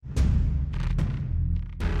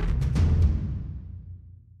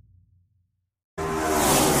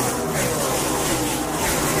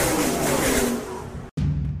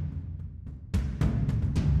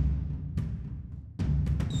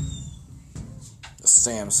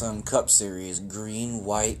Samsung Cup Series Green,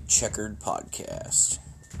 White, Checkered Podcast.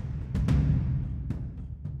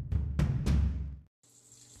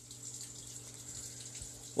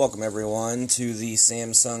 Welcome everyone to the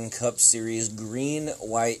Samsung Cup Series Green,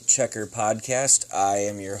 White, Checker Podcast. I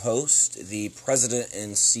am your host, the President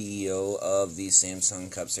and CEO of the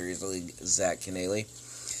Samsung Cup Series League, Zach Canale.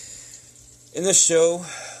 In this show,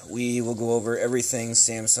 we will go over everything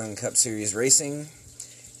Samsung Cup Series Racing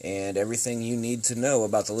and everything you need to know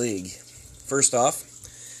about the league. First off,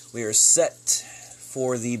 we are set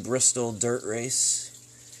for the Bristol Dirt Race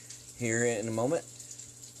here in a moment,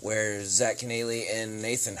 where Zach Canale and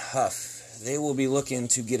Nathan Huff, they will be looking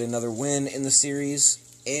to get another win in the series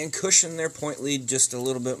and cushion their point lead just a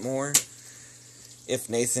little bit more. If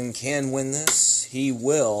Nathan can win this, he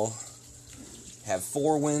will have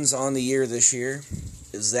 4 wins on the year this year.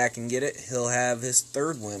 If Zach can get it, he'll have his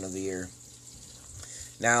 3rd win of the year.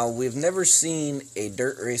 Now, we've never seen a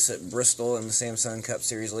dirt race at Bristol in the Samsung Cup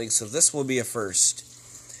Series League, so this will be a first.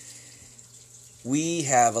 We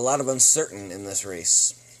have a lot of uncertainty in this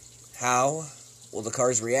race. How will the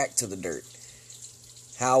cars react to the dirt?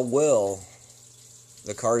 How will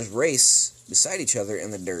the cars race beside each other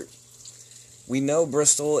in the dirt? We know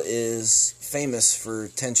Bristol is famous for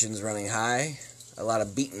tensions running high, a lot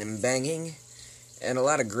of beating and banging, and a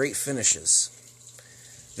lot of great finishes.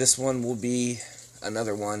 This one will be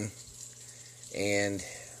another one, and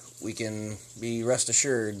we can be rest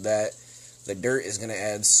assured that the dirt is going to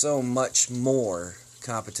add so much more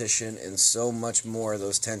competition and so much more of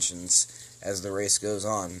those tensions as the race goes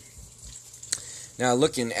on. Now,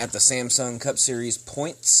 looking at the Samsung Cup Series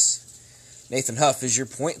points, Nathan Huff is your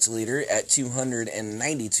points leader at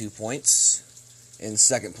 292 points. In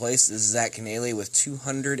second place is Zach Canale with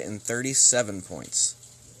 237 points.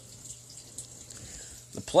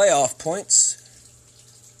 The playoff points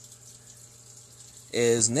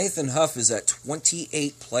is Nathan Huff is at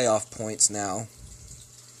 28 playoff points now.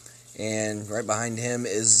 And right behind him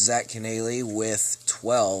is Zach Canale with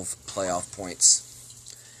 12 playoff points.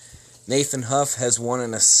 Nathan Huff has won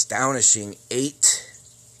an astonishing 8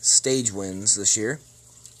 stage wins this year.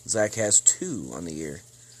 Zach has 2 on the year.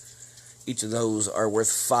 Each of those are worth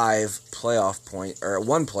 5 playoff points, or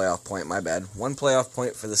 1 playoff point, my bad. 1 playoff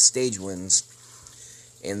point for the stage wins.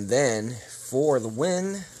 And then for the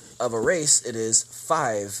win of a race, it is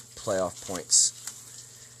 5 playoff points.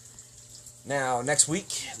 Now, next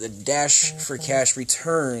week, the Dash for Cash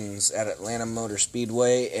returns at Atlanta Motor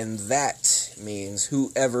Speedway, and that means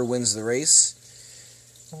whoever wins the race,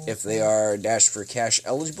 if they are Dash for Cash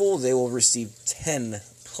eligible, they will receive 10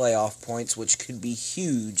 playoff points, which could be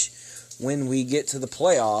huge when we get to the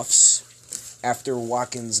playoffs after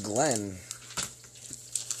Watkins Glen.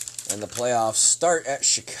 And the playoffs start at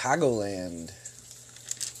Chicagoland.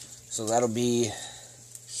 So that'll be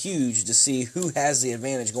huge to see who has the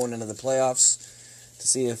advantage going into the playoffs, to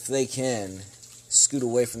see if they can scoot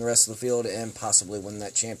away from the rest of the field and possibly win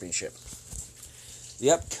that championship.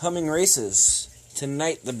 The upcoming races.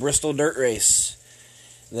 Tonight, the Bristol Dirt Race.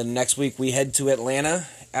 Then next week, we head to Atlanta.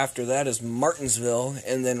 After that is Martinsville,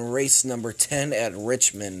 and then race number 10 at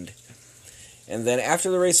Richmond. And then after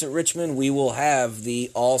the race at Richmond, we will have the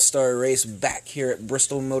All-Star race back here at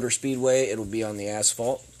Bristol Motor Speedway. It'll be on the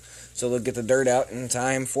asphalt, so they'll get the dirt out in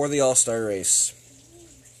time for the All-Star race.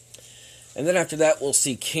 And then after that, we'll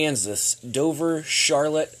see Kansas, Dover,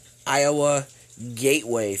 Charlotte, Iowa,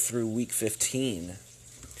 Gateway through week 15.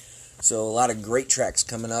 So a lot of great tracks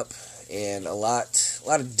coming up, and a lot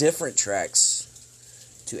of different tracks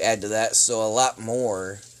to add to that. So a lot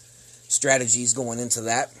more strategies going into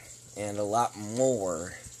that, and a lot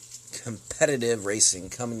more competitive racing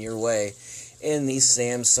coming your way in the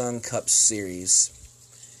Samsung Cup Series.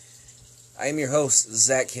 I am your host,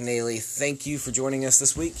 Zach Canale. Thank you for joining us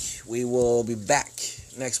this week. We will be back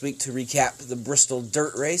next week to recap the Bristol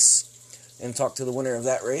Dirt Race and talk to the winner of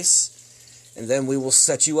that race. And then we will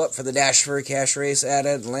set you up for the Dash for Cash race at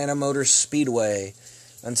Atlanta Motor Speedway.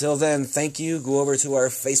 Until then, thank you. Go over to our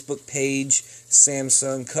Facebook page,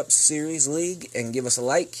 Samsung Cup Series League, and give us a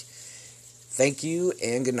like. Thank you,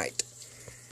 and good night.